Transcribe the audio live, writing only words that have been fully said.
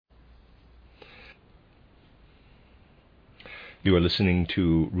You are listening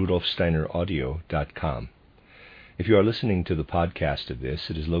to RudolfSteinerAudio.com. If you are listening to the podcast of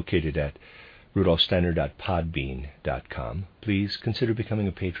this, it is located at RudolfSteiner.podbean.com. Please consider becoming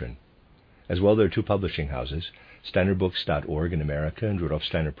a patron. As well, there are two publishing houses, SteinerBooks.org in America and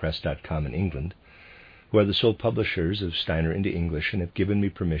RudolfSteinerPress.com in England, who are the sole publishers of Steiner into English and have given me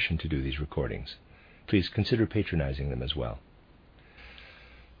permission to do these recordings. Please consider patronizing them as well.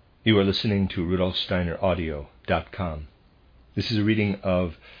 You are listening to RudolfSteinerAudio.com. This is a reading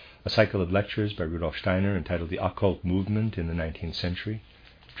of a cycle of lectures by Rudolf Steiner entitled The Occult Movement in the 19th Century,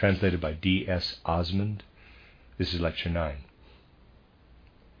 translated by D.S. Osmond. This is Lecture 9.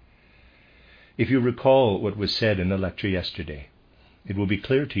 If you recall what was said in the lecture yesterday, it will be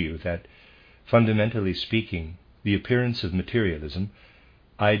clear to you that, fundamentally speaking, the appearance of materialism,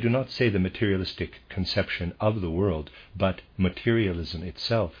 I do not say the materialistic conception of the world, but materialism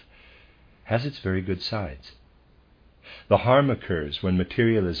itself, has its very good sides. The harm occurs when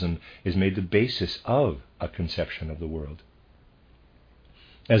materialism is made the basis of a conception of the world.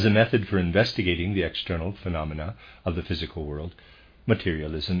 As a method for investigating the external phenomena of the physical world,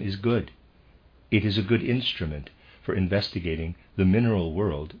 materialism is good. It is a good instrument for investigating the mineral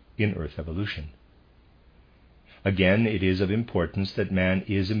world in Earth evolution. Again, it is of importance that man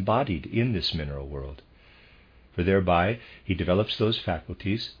is embodied in this mineral world, for thereby he develops those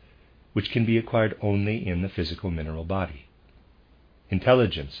faculties which can be acquired only in the physical mineral body.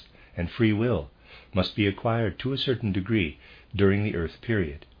 Intelligence and free will must be acquired to a certain degree during the Earth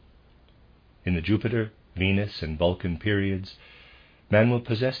period. In the Jupiter, Venus, and Vulcan periods, man will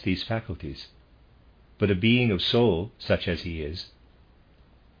possess these faculties, but a being of soul, such as he is,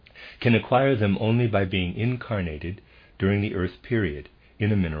 can acquire them only by being incarnated during the Earth period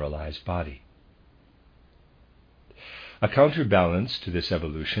in a mineralized body. A counterbalance to this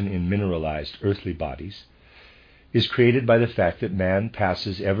evolution in mineralized earthly bodies is created by the fact that man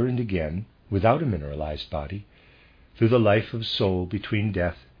passes ever and again, without a mineralized body, through the life of soul between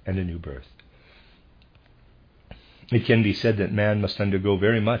death and a new birth. It can be said that man must undergo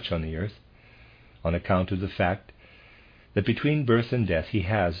very much on the earth, on account of the fact that between birth and death he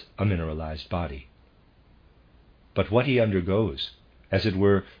has a mineralized body. But what he undergoes, as it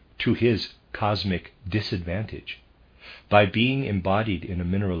were, to his cosmic disadvantage, by being embodied in a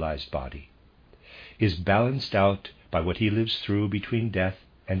mineralized body, is balanced out by what he lives through between death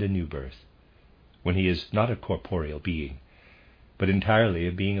and a new birth, when he is not a corporeal being, but entirely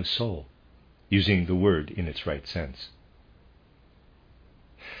a being of soul, using the word in its right sense.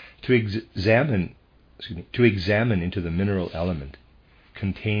 To examine into the mineral element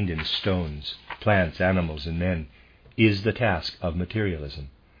contained in stones, plants, animals, and men is the task of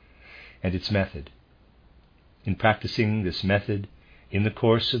materialism and its method. In practicing this method in the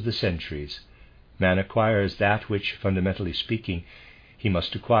course of the centuries, man acquires that which, fundamentally speaking, he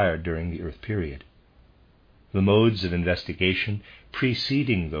must acquire during the Earth period. The modes of investigation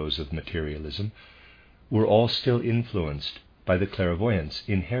preceding those of materialism were all still influenced by the clairvoyance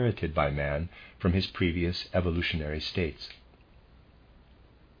inherited by man from his previous evolutionary states.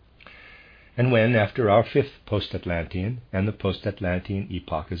 And when, after our fifth post-Atlantean and the post-Atlantean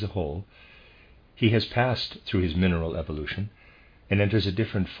epoch as a whole, he has passed through his mineral evolution and enters a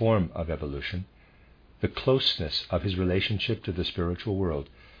different form of evolution, the closeness of his relationship to the spiritual world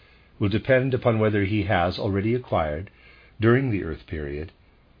will depend upon whether he has already acquired, during the Earth period,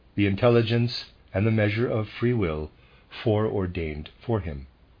 the intelligence and the measure of free will foreordained for him.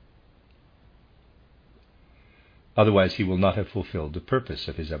 Otherwise, he will not have fulfilled the purpose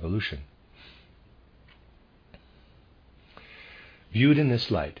of his evolution. Viewed in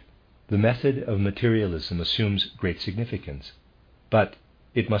this light, the method of materialism assumes great significance, but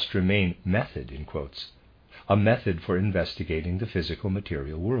it must remain method, in quotes, a method for investigating the physical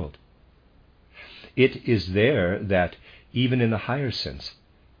material world. It is there that, even in the higher sense,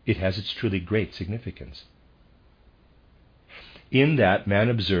 it has its truly great significance. In that man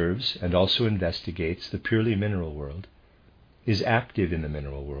observes and also investigates the purely mineral world, is active in the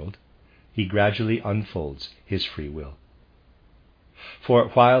mineral world, he gradually unfolds his free will. For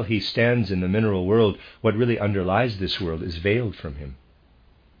while he stands in the mineral world, what really underlies this world is veiled from him.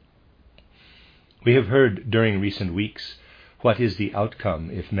 We have heard during recent weeks what is the outcome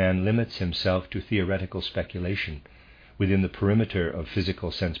if man limits himself to theoretical speculation within the perimeter of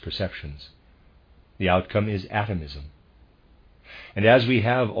physical sense perceptions. The outcome is atomism. And as we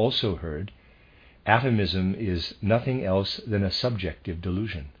have also heard, atomism is nothing else than a subjective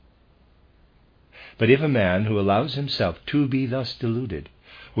delusion. But if a man who allows himself to be thus deluded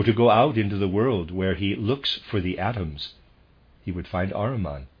were to go out into the world where he looks for the atoms, he would find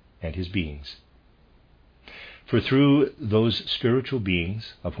Ahriman and his beings. For through those spiritual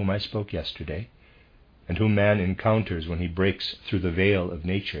beings of whom I spoke yesterday, and whom man encounters when he breaks through the veil of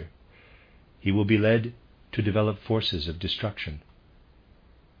nature, he will be led to develop forces of destruction.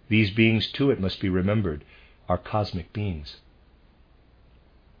 These beings, too, it must be remembered, are cosmic beings.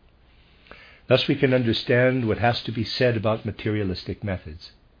 Thus we can understand what has to be said about materialistic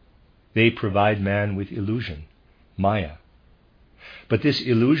methods. They provide man with illusion, maya. But this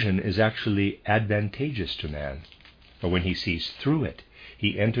illusion is actually advantageous to man, for when he sees through it,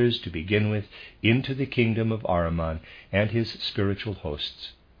 he enters, to begin with, into the kingdom of Ahriman and his spiritual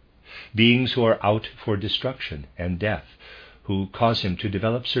hosts, beings who are out for destruction and death, who cause him to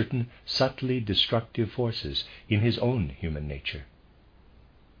develop certain subtly destructive forces in his own human nature.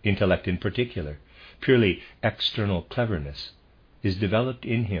 Intellect in particular, purely external cleverness, is developed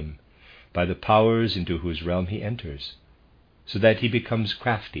in him by the powers into whose realm he enters, so that he becomes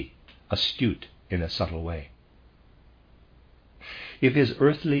crafty, astute in a subtle way. If his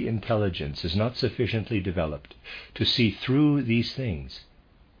earthly intelligence is not sufficiently developed to see through these things,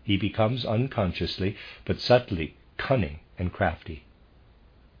 he becomes unconsciously but subtly cunning and crafty.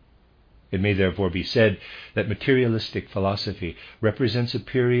 It may therefore be said that materialistic philosophy represents a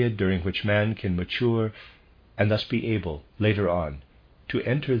period during which man can mature and thus be able, later on, to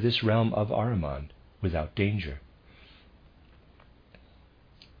enter this realm of Ahriman without danger.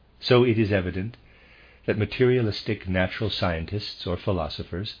 So it is evident that materialistic natural scientists or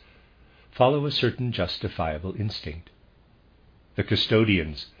philosophers follow a certain justifiable instinct. The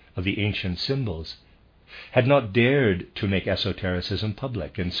custodians of the ancient symbols had not dared to make esotericism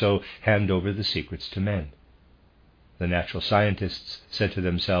public and so hand over the secrets to men. The natural scientists said to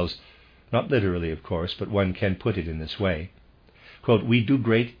themselves, not literally of course, but one can put it in this way, quote, "We do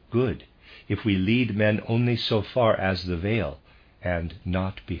great good if we lead men only so far as the veil and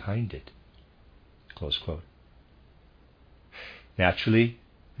not behind it." Close quote. Naturally,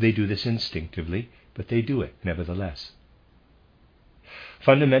 they do this instinctively, but they do it nevertheless.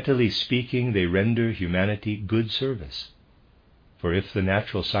 Fundamentally speaking, they render humanity good service. For if the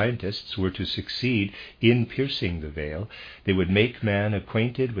natural scientists were to succeed in piercing the veil, they would make man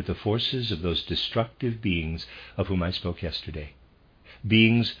acquainted with the forces of those destructive beings of whom I spoke yesterday,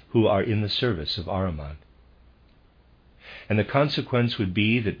 beings who are in the service of Ahriman. And the consequence would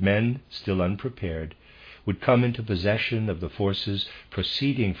be that men, still unprepared, would come into possession of the forces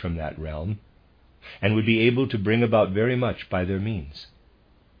proceeding from that realm, and would be able to bring about very much by their means.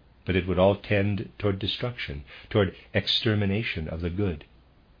 But it would all tend toward destruction, toward extermination of the good.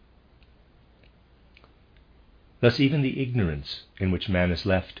 Thus even the ignorance in which man is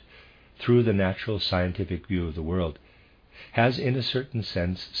left through the natural scientific view of the world has in a certain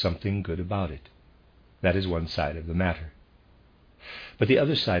sense something good about it. That is one side of the matter. But the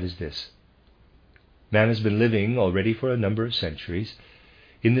other side is this. Man has been living already for a number of centuries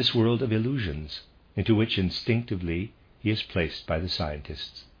in this world of illusions, into which instinctively he is placed by the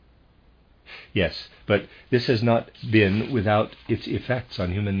scientists. Yes, but this has not been without its effects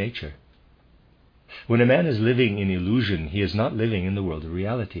on human nature. When a man is living in illusion, he is not living in the world of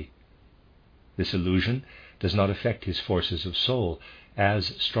reality. This illusion does not affect his forces of soul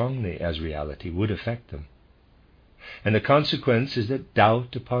as strongly as reality would affect them. And the consequence is that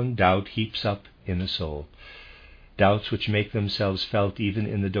doubt upon doubt heaps up in the soul, doubts which make themselves felt even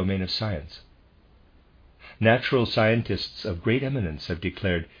in the domain of science. Natural scientists of great eminence have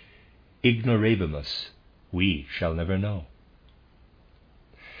declared, "Ignorabimus," we shall never know.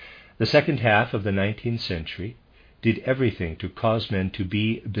 The second half of the 19th century did everything to cause men to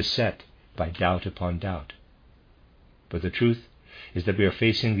be beset by doubt upon doubt. But the truth is that we are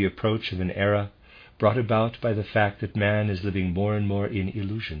facing the approach of an era brought about by the fact that man is living more and more in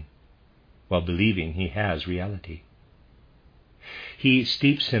illusion, while believing he has reality. He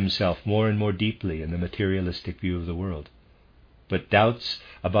steeps himself more and more deeply in the materialistic view of the world, but doubts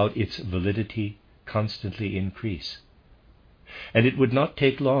about its validity constantly increase. And it would not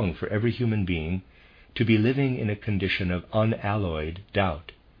take long for every human being to be living in a condition of unalloyed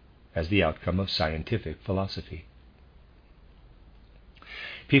doubt as the outcome of scientific philosophy.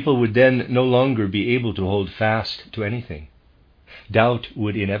 People would then no longer be able to hold fast to anything. Doubt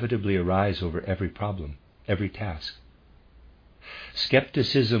would inevitably arise over every problem, every task.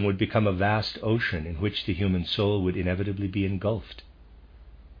 Skepticism would become a vast ocean in which the human soul would inevitably be engulfed.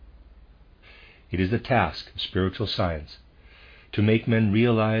 It is the task of spiritual science to make men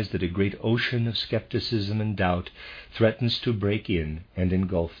realize that a great ocean of skepticism and doubt threatens to break in and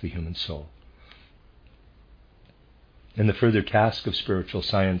engulf the human soul. And the further task of spiritual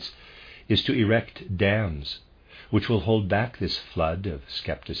science is to erect dams which will hold back this flood of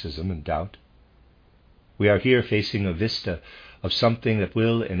skepticism and doubt. We are here facing a vista of something that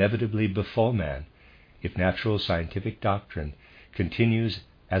will inevitably befall man if natural scientific doctrine continues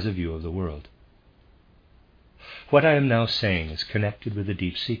as a view of the world. What I am now saying is connected with a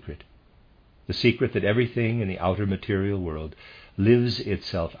deep secret, the secret that everything in the outer material world lives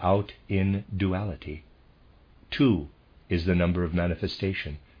itself out in duality. 2 is the number of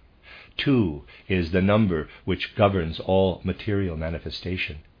manifestation. 2 is the number which governs all material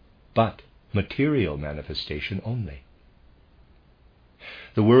manifestation, but material manifestation only.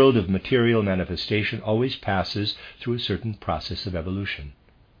 The world of material manifestation always passes through a certain process of evolution.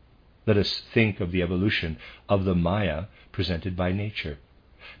 Let us think of the evolution of the Maya presented by nature,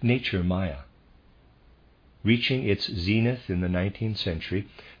 nature Maya. Reaching its zenith in the 19th century,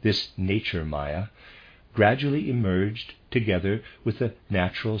 this nature Maya gradually emerged together with the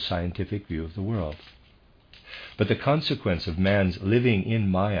natural scientific view of the world. But the consequence of man's living in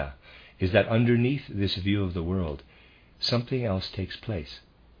Maya is that underneath this view of the world, something else takes place,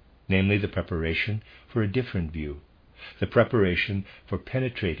 namely the preparation for a different view, the preparation for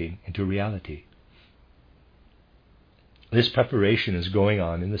penetrating into reality. This preparation is going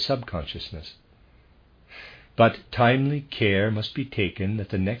on in the subconsciousness. But timely care must be taken that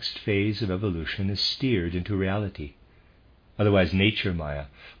the next phase of evolution is steered into reality. Otherwise, nature Maya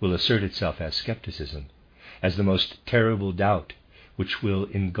will assert itself as skepticism, as the most terrible doubt which will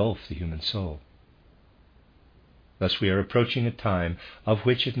engulf the human soul. Thus we are approaching a time of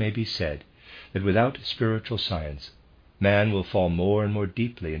which it may be said that without spiritual science, man will fall more and more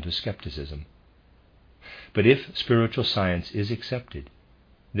deeply into skepticism. But if spiritual science is accepted,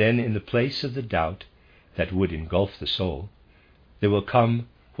 then in the place of the doubt that would engulf the soul, there will come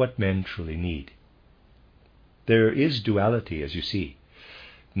what men truly need. There is duality, as you see.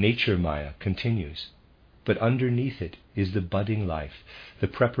 Nature Maya continues, but underneath it is the budding life, the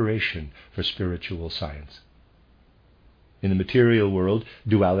preparation for spiritual science. In the material world,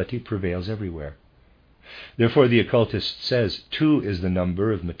 duality prevails everywhere. Therefore, the occultist says 2 is the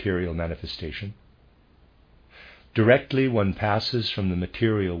number of material manifestation. Directly one passes from the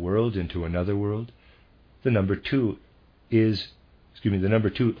material world into another world, the number 2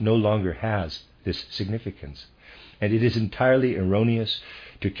 no longer has this significance, and it is entirely erroneous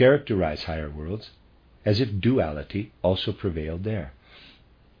to characterize higher worlds as if duality also prevailed there.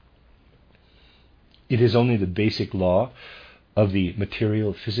 It is only the basic law of the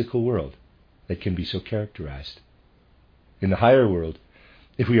material physical world that can be so characterized. In the higher world,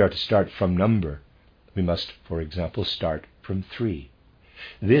 if we are to start from number, we must, for example, start from 3.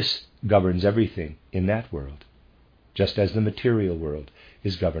 This governs everything in that world, just as the material world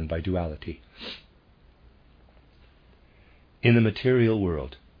is governed by duality. In the material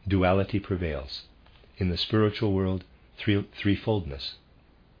world, duality prevails. In the spiritual world, threefoldness.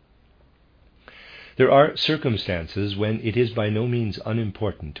 There are circumstances when it is by no means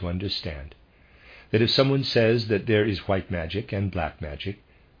unimportant to understand that if someone says that there is white magic and black magic,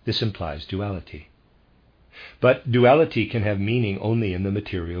 this implies duality. But duality can have meaning only in the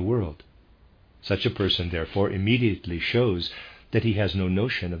material world. Such a person, therefore, immediately shows that he has no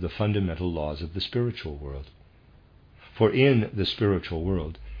notion of the fundamental laws of the spiritual world. For in the spiritual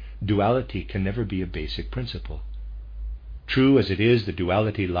world, duality can never be a basic principle. True as it is that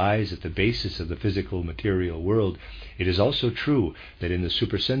duality lies at the basis of the physical material world, it is also true that in the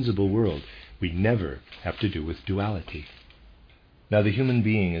supersensible world we never have to do with duality. Now the human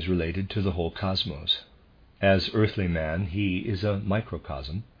being is related to the whole cosmos. As earthly man, he is a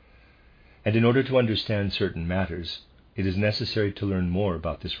microcosm, and in order to understand certain matters, it is necessary to learn more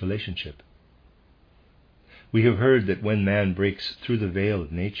about this relationship. We have heard that when man breaks through the veil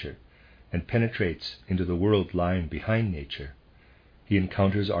of nature and penetrates into the world lying behind nature, he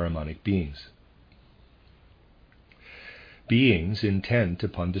encounters Ahrimanic beings. Beings intent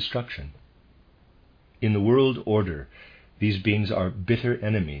upon destruction. In the world order, these beings are bitter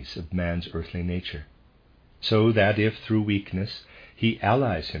enemies of man's earthly nature, so that if through weakness he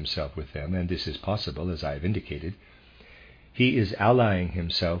allies himself with them, and this is possible, as I have indicated, he is allying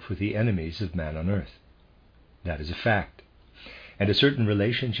himself with the enemies of man on earth. That is a fact, and a certain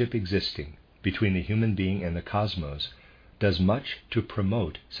relationship existing between the human being and the cosmos does much to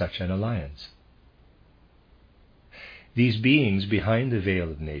promote such an alliance. These beings behind the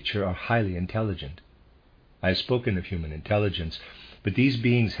veil of nature are highly intelligent. I have spoken of human intelligence, but these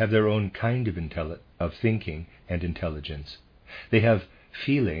beings have their own kind of thinking and intelligence. They have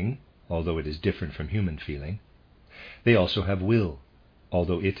feeling, although it is different from human feeling. They also have will,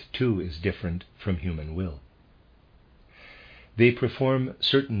 although it too is different from human will. They perform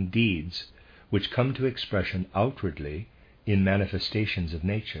certain deeds which come to expression outwardly in manifestations of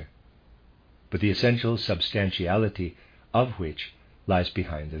nature. but the essential substantiality of which lies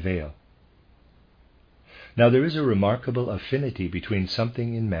behind the veil. Now there is a remarkable affinity between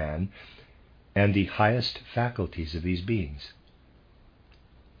something in man and the highest faculties of these beings.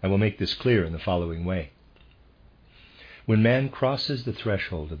 I will make this clear in the following way. When man crosses the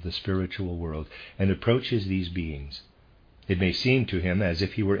threshold of the spiritual world and approaches these beings, it may seem to him as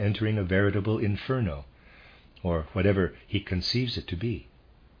if he were entering a veritable inferno, or whatever he conceives it to be.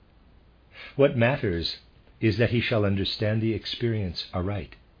 What matters is that he shall understand the experience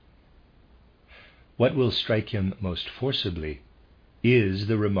aright. What will strike him most forcibly is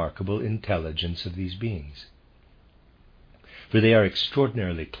the remarkable intelligence of these beings. For they are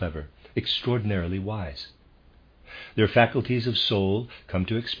extraordinarily clever, extraordinarily wise. Their faculties of soul come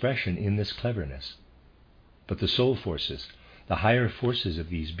to expression in this cleverness. But the soul forces, the higher forces of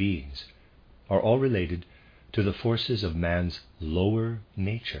these beings, are all related to the forces of man's lower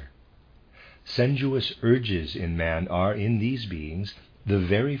nature. Sensuous urges in man are, in these beings, the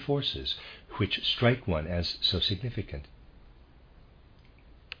very forces which strike one as so significant.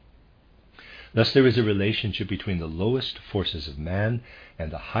 Thus there is a relationship between the lowest forces of man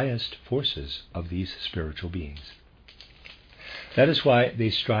and the highest forces of these spiritual beings. That is why they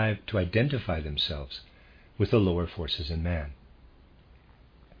strive to identify themselves with the lower forces in man.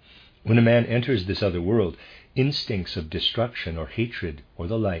 When a man enters this other world, instincts of destruction or hatred or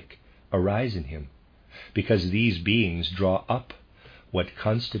the like arise in him, because these beings draw up what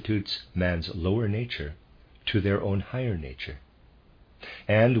constitutes man's lower nature to their own higher nature,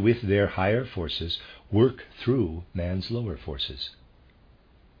 and with their higher forces work through man's lower forces.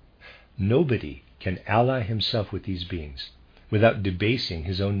 Nobody can ally himself with these beings without debasing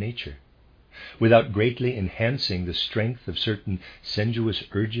his own nature, without greatly enhancing the strength of certain sensuous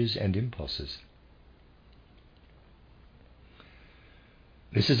urges and impulses.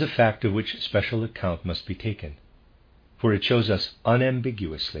 This is a fact of which special account must be taken, for it shows us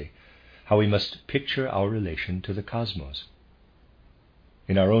unambiguously how we must picture our relation to the cosmos.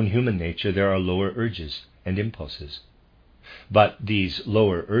 In our own human nature there are lower urges and impulses, but these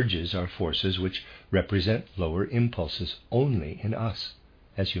lower urges are forces which represent lower impulses only in us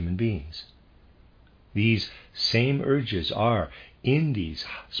as human beings. These same urges are, in these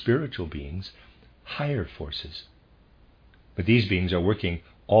spiritual beings, higher forces. But these beings are working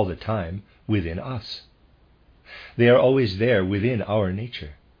all the time within us. They are always there within our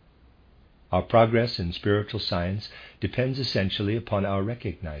nature. Our progress in spiritual science depends essentially upon our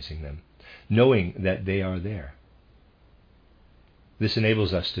recognizing them, knowing that they are there. This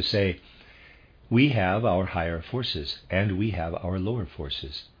enables us to say, we have our higher forces and we have our lower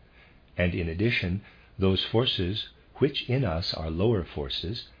forces, and in addition, those forces which in us are lower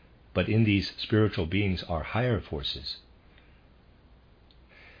forces, but in these spiritual beings are higher forces.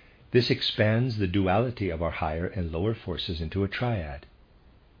 This expands the duality of our higher and lower forces into a triad.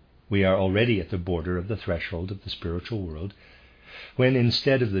 We are already at the border of the threshold of the spiritual world, when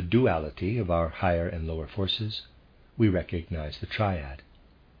instead of the duality of our higher and lower forces, we recognize the triad.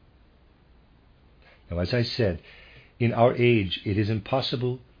 Now, as I said, in our age it is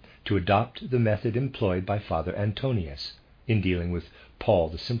impossible to adopt the method employed by Father Antonius in dealing with Paul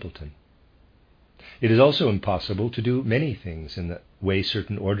the Simpleton. It is also impossible to do many things in the way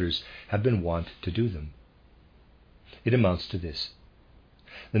certain orders have been wont to do them. It amounts to this: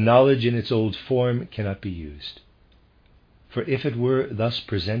 the knowledge in its old form cannot be used. For if it were thus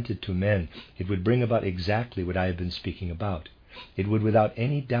presented to men, it would bring about exactly what I have been speaking about. It would without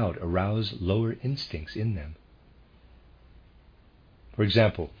any doubt arouse lower instincts in them. For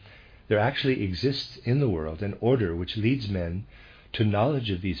example, there actually exists in the world an order which leads men to knowledge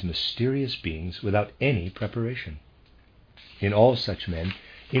of these mysterious beings without any preparation. In all such men,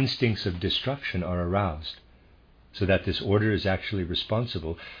 instincts of destruction are aroused, so that this order is actually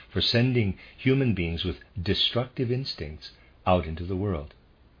responsible for sending human beings with destructive instincts out into the world.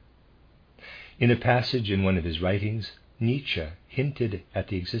 In a passage in one of his writings, Nietzsche hinted at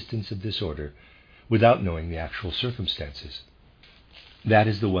the existence of this order without knowing the actual circumstances. That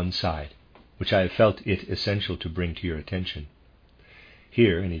is the one side which I have felt it essential to bring to your attention.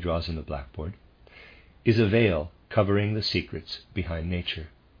 Here, and he draws on the blackboard, is a veil covering the secrets behind nature.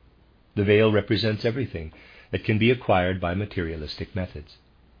 The veil represents everything that can be acquired by materialistic methods.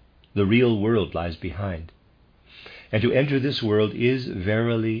 The real world lies behind, and to enter this world is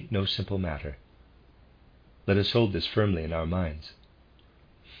verily no simple matter. Let us hold this firmly in our minds.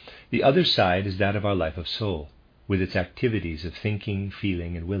 The other side is that of our life of soul, with its activities of thinking,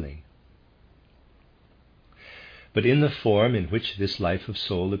 feeling, and willing. But in the form in which this life of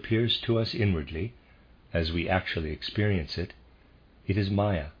soul appears to us inwardly, as we actually experience it, it is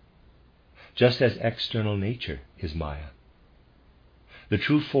Maya. just as external nature is Maya. The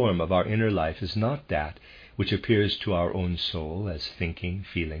true form of our inner life is not that which appears to our own soul as thinking,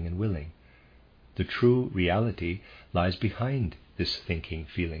 feeling, and willing. The true reality lies behind this thinking,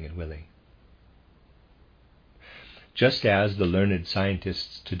 feeling, and willing. Just as the learned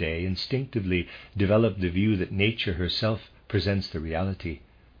scientists today instinctively develop the view that nature herself presents the reality,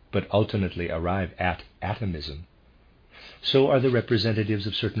 but ultimately arrive at atomism, so are the representatives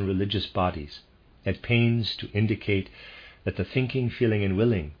of certain religious bodies at pains to indicate that the thinking, feeling, and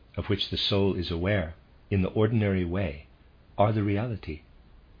willing of which the soul is aware in the ordinary way are the reality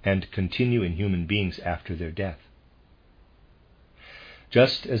and continue in human beings after their death.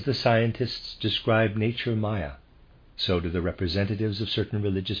 Just as the scientists describe nature Maya, so do the representatives of certain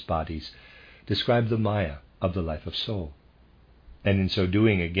religious bodies describe the Maya of the life of soul, and in so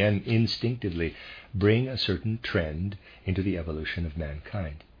doing again instinctively bring a certain trend into the evolution of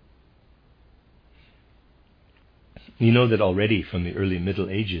mankind. You know that already from the early Middle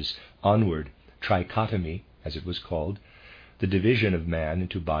Ages onward, trichotomy, as it was called, the division of man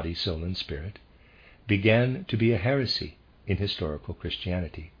into body, soul, and spirit, began to be a heresy in historical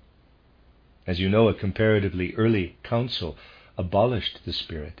Christianity. As you know, a comparatively early council abolished the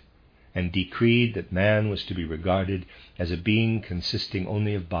spirit and decreed that man was to be regarded as a being consisting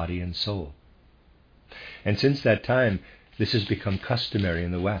only of body and soul. And since that time, this has become customary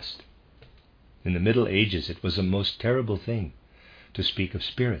in the West. In the Middle Ages, it was a most terrible thing to speak of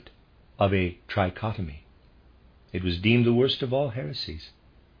spirit, of a trichotomy. It was deemed the worst of all heresies,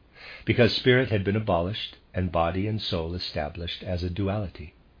 because spirit had been abolished and body and soul established as a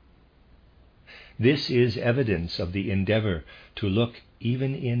duality. This is evidence of the endeavor to look,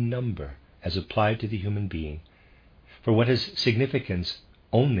 even in number, as applied to the human being, for what has significance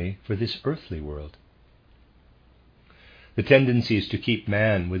only for this earthly world. The tendency is to keep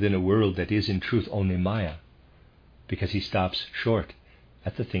man within a world that is in truth only Maya, because he stops short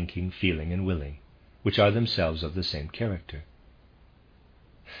at the thinking, feeling, and willing, which are themselves of the same character.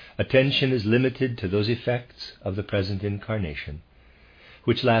 Attention is limited to those effects of the present incarnation,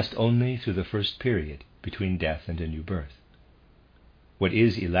 which last only through the first period between death and a new birth. What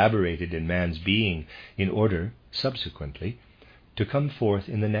is elaborated in man's being in order, subsequently, to come forth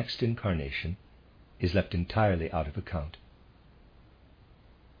in the next incarnation is left entirely out of account.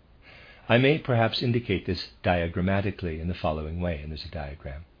 I may perhaps indicate this diagrammatically in the following way, and there's a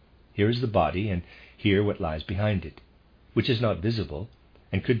diagram. Here is the body, and here what lies behind it, which is not visible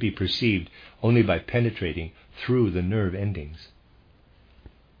and could be perceived only by penetrating through the nerve endings.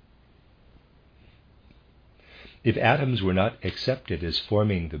 If atoms were not accepted as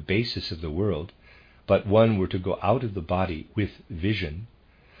forming the basis of the world, but one were to go out of the body with vision,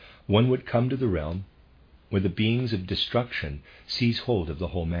 one would come to the realm where the beings of destruction seize hold of the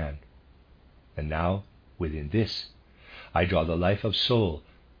whole man. And now, within this, I draw the life of soul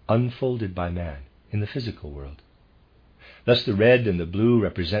unfolded by man in the physical world. Thus the red and the blue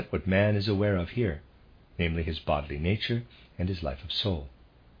represent what man is aware of here, namely his bodily nature and his life of soul.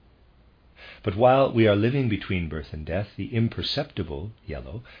 But while we are living between birth and death, the imperceptible,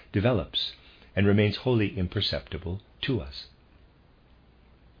 yellow, develops and remains wholly imperceptible to us.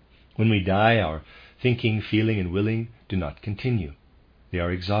 When we die, our thinking, feeling, and willing do not continue. They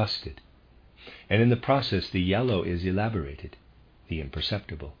are exhausted. And in the process, the yellow is elaborated, the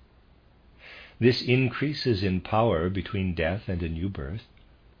imperceptible. This increases in power between death and a new birth,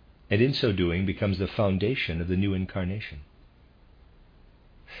 and in so doing becomes the foundation of the new incarnation.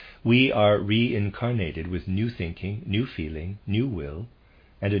 We are reincarnated with new thinking, new feeling, new will,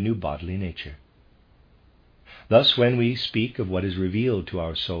 and a new bodily nature. Thus, when we speak of what is revealed to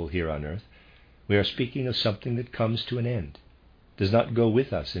our soul here on earth, we are speaking of something that comes to an end, does not go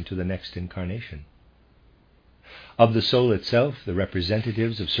with us into the next incarnation. Of the soul itself, the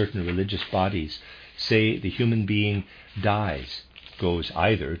representatives of certain religious bodies say the human being dies, goes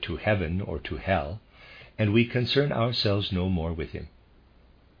either to heaven or to hell, and we concern ourselves no more with him.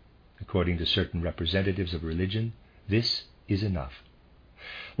 According to certain representatives of religion, this is enough.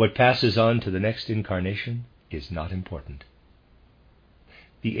 What passes on to the next incarnation is not important.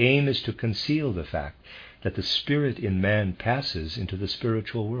 The aim is to conceal the fact that the spirit in man passes into the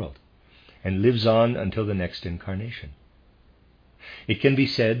spiritual world and lives on until the next incarnation. It can be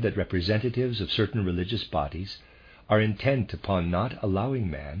said that representatives of certain religious bodies are intent upon not allowing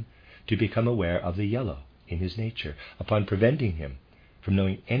man to become aware of the yellow in his nature, upon preventing him from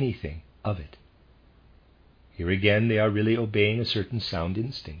knowing anything of it. Here again they are really obeying a certain sound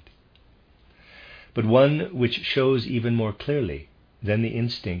instinct, but one which shows even more clearly than the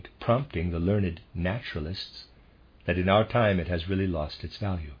instinct prompting the learned naturalists that in our time it has really lost its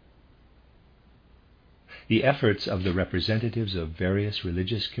value. The efforts of the representatives of various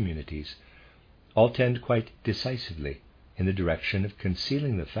religious communities all tend quite decisively in the direction of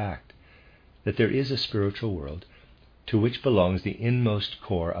concealing the fact that there is a spiritual world to which belongs the inmost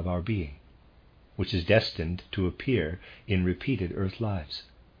core of our being, which is destined to appear in repeated earth lives,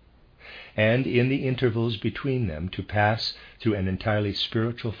 and in the intervals between them to pass through an entirely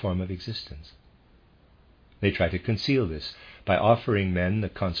spiritual form of existence. They try to conceal this by offering men the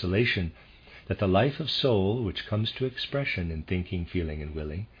consolation that the life of soul which comes to expression in thinking, feeling, and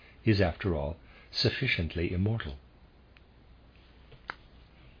willing is, after all, sufficiently immortal.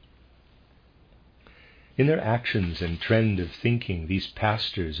 In their actions and trend of thinking, these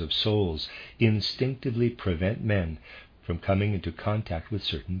pastors of souls instinctively prevent men from coming into contact with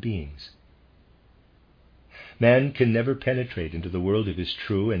certain beings. Man can never penetrate into the world of his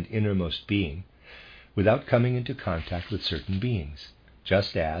true and innermost being without coming into contact with certain beings,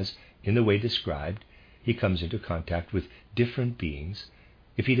 just as, in the way described, he comes into contact with different beings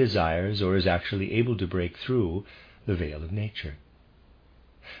if he desires or is actually able to break through the veil of nature.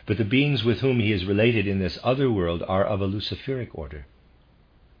 But the beings with whom he is related in this other world are of a Luciferic order.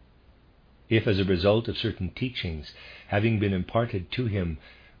 If, as a result of certain teachings having been imparted to him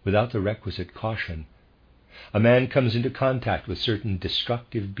without the requisite caution, a man comes into contact with certain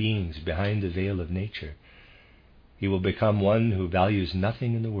destructive beings behind the veil of nature, he will become one who values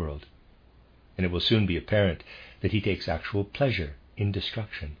nothing in the world, and it will soon be apparent that he takes actual pleasure in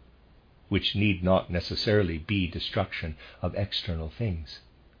destruction, which need not necessarily be destruction of external things.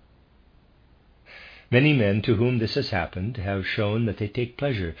 Many men to whom this has happened have shown that they take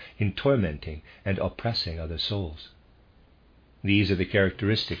pleasure in tormenting and oppressing other souls. These are the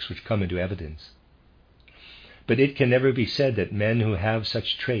characteristics which come into evidence. But it can never be said that men who have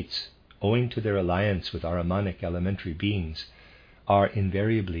such traits, owing to their alliance with Ahrimanic elementary beings, are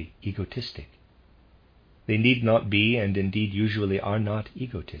invariably egotistic. They need not be, and indeed usually are not,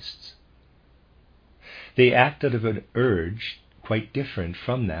 egotists. They act out of an urge quite different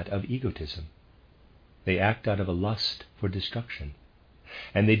from that of egotism. They act out of a lust for destruction,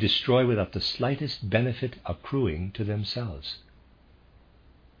 and they destroy without the slightest benefit accruing to themselves.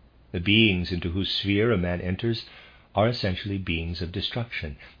 The beings into whose sphere a man enters are essentially beings of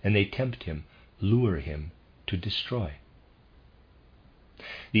destruction, and they tempt him, lure him to destroy.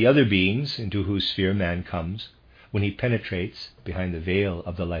 The other beings into whose sphere man comes, when he penetrates behind the veil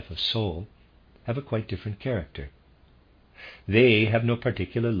of the life of soul, have a quite different character. They have no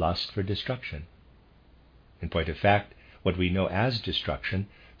particular lust for destruction. In point of fact, what we know as destruction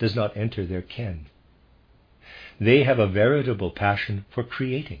does not enter their ken. They have a veritable passion for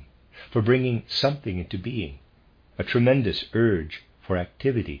creating, for bringing something into being, a tremendous urge for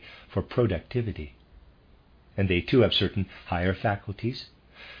activity, for productivity. And they too have certain higher faculties,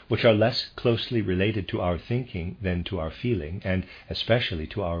 which are less closely related to our thinking than to our feeling, and especially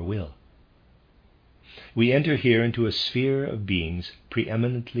to our will. We enter here into a sphere of beings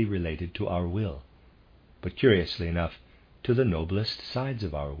preeminently related to our will, but curiously enough, to the noblest sides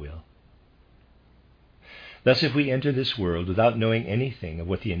of our will. Thus, if we enter this world without knowing anything of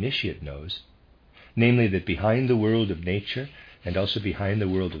what the initiate knows, namely that behind the world of nature and also behind the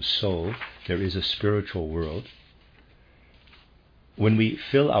world of soul there is a spiritual world, when we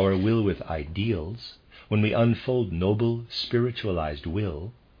fill our will with ideals, when we unfold noble spiritualized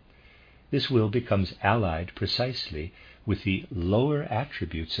will, this will becomes allied precisely with the lower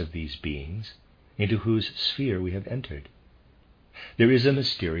attributes of these beings into whose sphere we have entered. There is a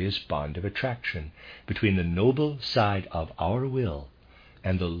mysterious bond of attraction between the noble side of our will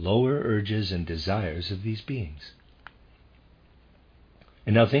and the lower urges and desires of these beings.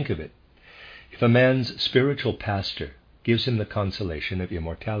 And now think of it. If a man's spiritual pastor gives him the consolation of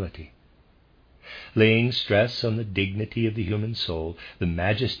immortality, laying stress on the dignity of the human soul, the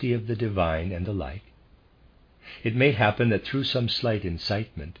majesty of the divine, and the like, it may happen that through some slight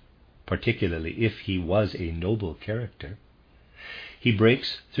incitement, particularly if he was a noble character, he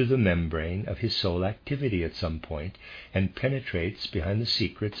breaks through the membrane of his soul activity at some point and penetrates behind the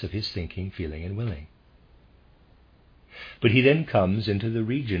secrets of his thinking, feeling, and willing. But he then comes into the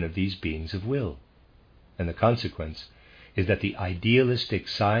region of these beings of will, and the consequence is that the idealistic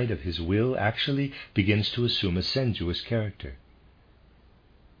side of his will actually begins to assume a sensuous character.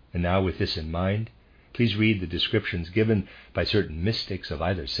 And now, with this in mind, please read the descriptions given by certain mystics of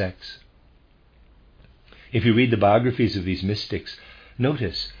either sex. If you read the biographies of these mystics,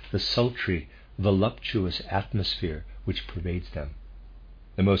 notice the sultry, voluptuous atmosphere which pervades them.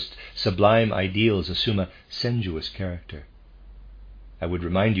 The most sublime ideals assume a sensuous character. I would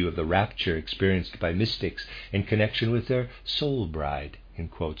remind you of the rapture experienced by mystics in connection with their soul bride in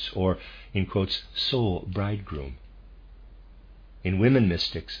quotes, or, in quotes, soul bridegroom. In women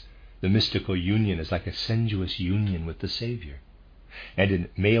mystics, the mystical union is like a sensuous union with the Savior, and in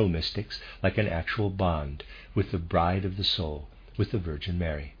male mystics, like an actual bond with the bride of the soul, with the Virgin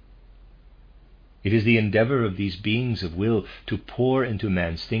Mary. It is the endeavor of these beings of will to pour into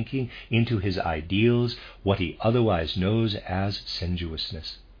man's thinking, into his ideals, what he otherwise knows as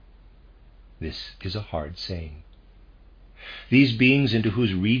sensuousness. This is a hard saying. These beings into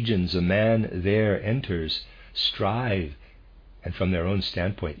whose regions a man there enters strive, and from their own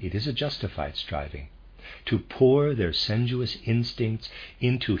standpoint it is a justified striving, to pour their sensuous instincts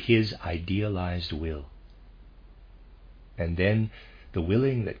into his idealized will. And then the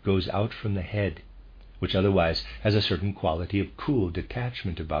willing that goes out from the head, which otherwise has a certain quality of cool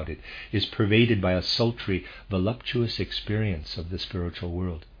detachment about it, is pervaded by a sultry, voluptuous experience of the spiritual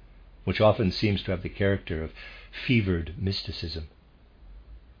world, which often seems to have the character of fevered mysticism.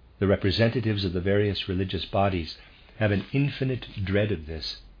 The representatives of the various religious bodies have an infinite dread of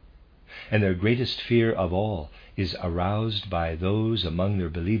this, and their greatest fear of all is aroused by those among their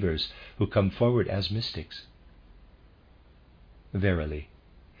believers who come forward as mystics. Verily,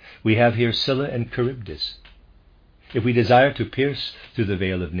 we have here Scylla and Charybdis. If we desire to pierce through the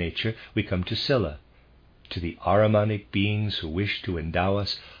veil of nature, we come to Scylla, to the Ahrimanic beings who wish to endow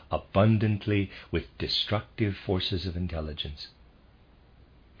us abundantly with destructive forces of intelligence.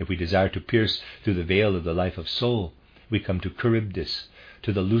 If we desire to pierce through the veil of the life of soul, we come to Charybdis,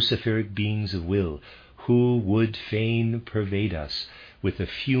 to the Luciferic beings of will, who would fain pervade us with the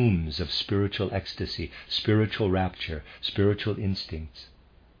fumes of spiritual ecstasy, spiritual rapture, spiritual instincts.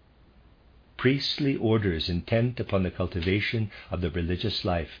 Priestly orders intent upon the cultivation of the religious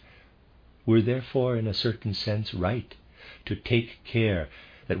life were therefore in a certain sense right to take care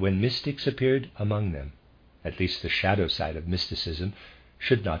that when mystics appeared among them, at least the shadow side of mysticism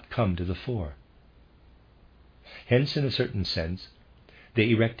should not come to the fore. Hence, in a certain sense,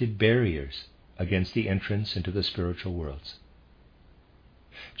 they erected barriers against the entrance into the spiritual worlds.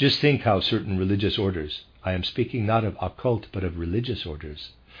 Just think how certain religious orders, I am speaking not of occult but of religious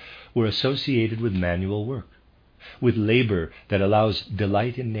orders, were associated with manual work, with labor that allows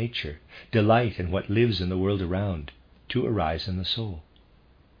delight in nature, delight in what lives in the world around, to arise in the soul.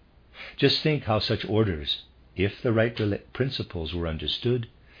 Just think how such orders, if the right principles were understood,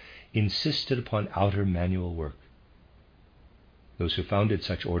 insisted upon outer manual work. Those who founded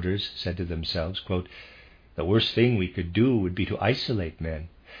such orders said to themselves, quote, "The worst thing we could do would be to isolate men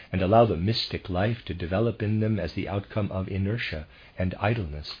and allow the mystic life to develop in them as the outcome of inertia and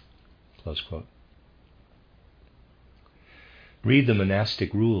idleness." Close quote. Read the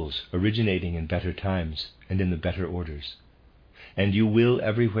monastic rules originating in better times and in the better orders, and you will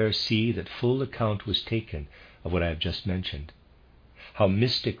everywhere see that full account was taken of what I have just mentioned, how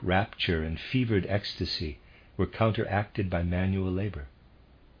mystic rapture and fevered ecstasy were counteracted by manual labor.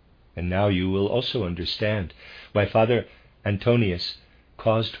 And now you will also understand why Father Antonius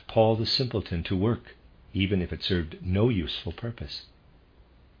caused Paul the Simpleton to work, even if it served no useful purpose.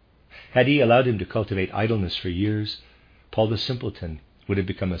 Had he allowed him to cultivate idleness for years, Paul the Simpleton would have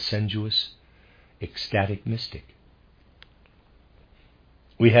become a sensuous, ecstatic mystic.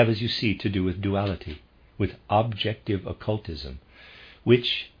 We have, as you see, to do with duality, with objective occultism,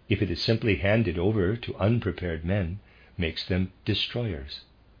 which, if it is simply handed over to unprepared men, makes them destroyers,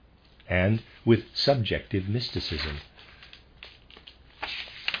 and with subjective mysticism,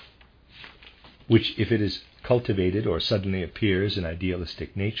 which, if it is cultivated or suddenly appears in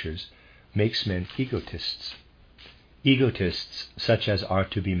idealistic natures, makes men egotists. Egotists such as are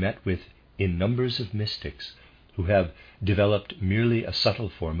to be met with in numbers of mystics who have developed merely a subtle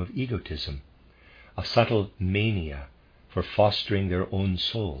form of egotism, a subtle mania for fostering their own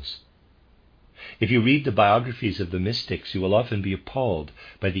souls. If you read the biographies of the mystics, you will often be appalled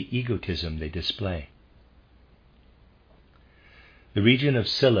by the egotism they display. The region of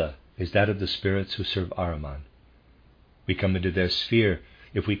Scylla is that of the spirits who serve Ahriman. We come into their sphere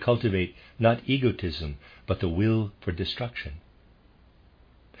if we cultivate not egotism, but the will for destruction.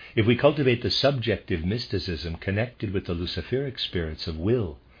 If we cultivate the subjective mysticism connected with the Luciferic spirits of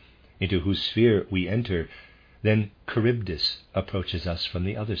will, into whose sphere we enter, then Charybdis approaches us from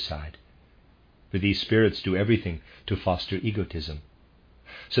the other side. For these spirits do everything to foster egotism,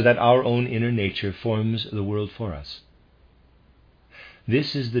 so that our own inner nature forms the world for us.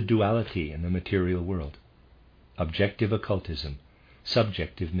 This is the duality in the material world: objective occultism,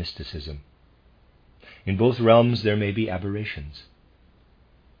 subjective mysticism. In both realms there may be aberrations.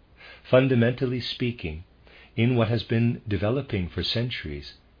 Fundamentally speaking, in what has been developing for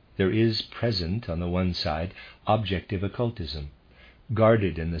centuries, there is present on the one side objective occultism,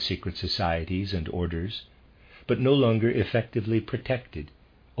 guarded in the secret societies and orders, but no longer effectively protected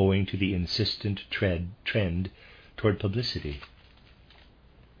owing to the insistent trend toward publicity.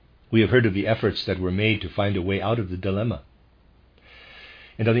 We have heard of the efforts that were made to find a way out of the dilemma.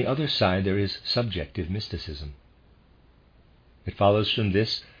 And on the other side, there is subjective mysticism. It follows from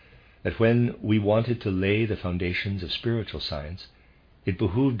this that when we wanted to lay the foundations of spiritual science, it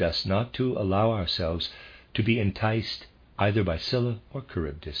behooved us not to allow ourselves to be enticed either by Scylla or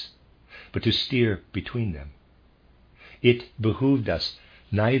Charybdis, but to steer between them. It behooved us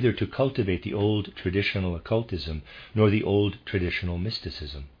neither to cultivate the old traditional occultism nor the old traditional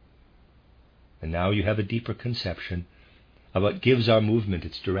mysticism. And now you have a deeper conception of what gives our movement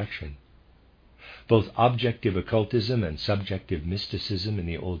its direction. Both objective occultism and subjective mysticism in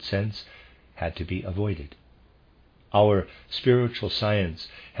the old sense had to be avoided. Our spiritual science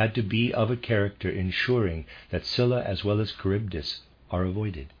had to be of a character ensuring that Scylla as well as Charybdis are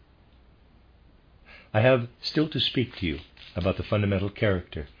avoided. I have still to speak to you about the fundamental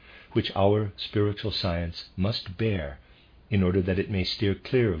character which our spiritual science must bear in order that it may steer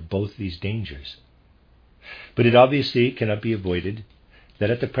clear of both these dangers. But it obviously cannot be avoided that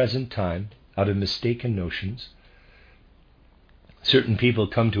at the present time, out of mistaken notions, certain people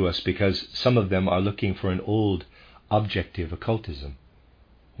come to us because some of them are looking for an old objective occultism,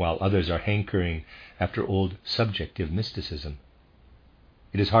 while others are hankering after old subjective mysticism.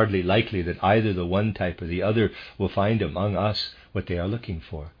 It is hardly likely that either the one type or the other will find among us what they are looking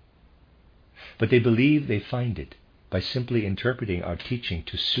for. But they believe they find it by simply interpreting our teaching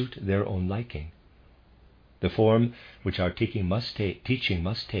to suit their own liking. The form which our teaching must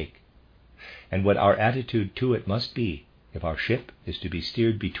take, and what our attitude to it must be, if our ship is to be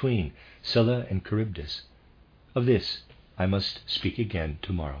steered between Scylla and Charybdis. Of this I must speak again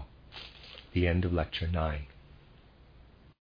tomorrow. The end of Lecture 9.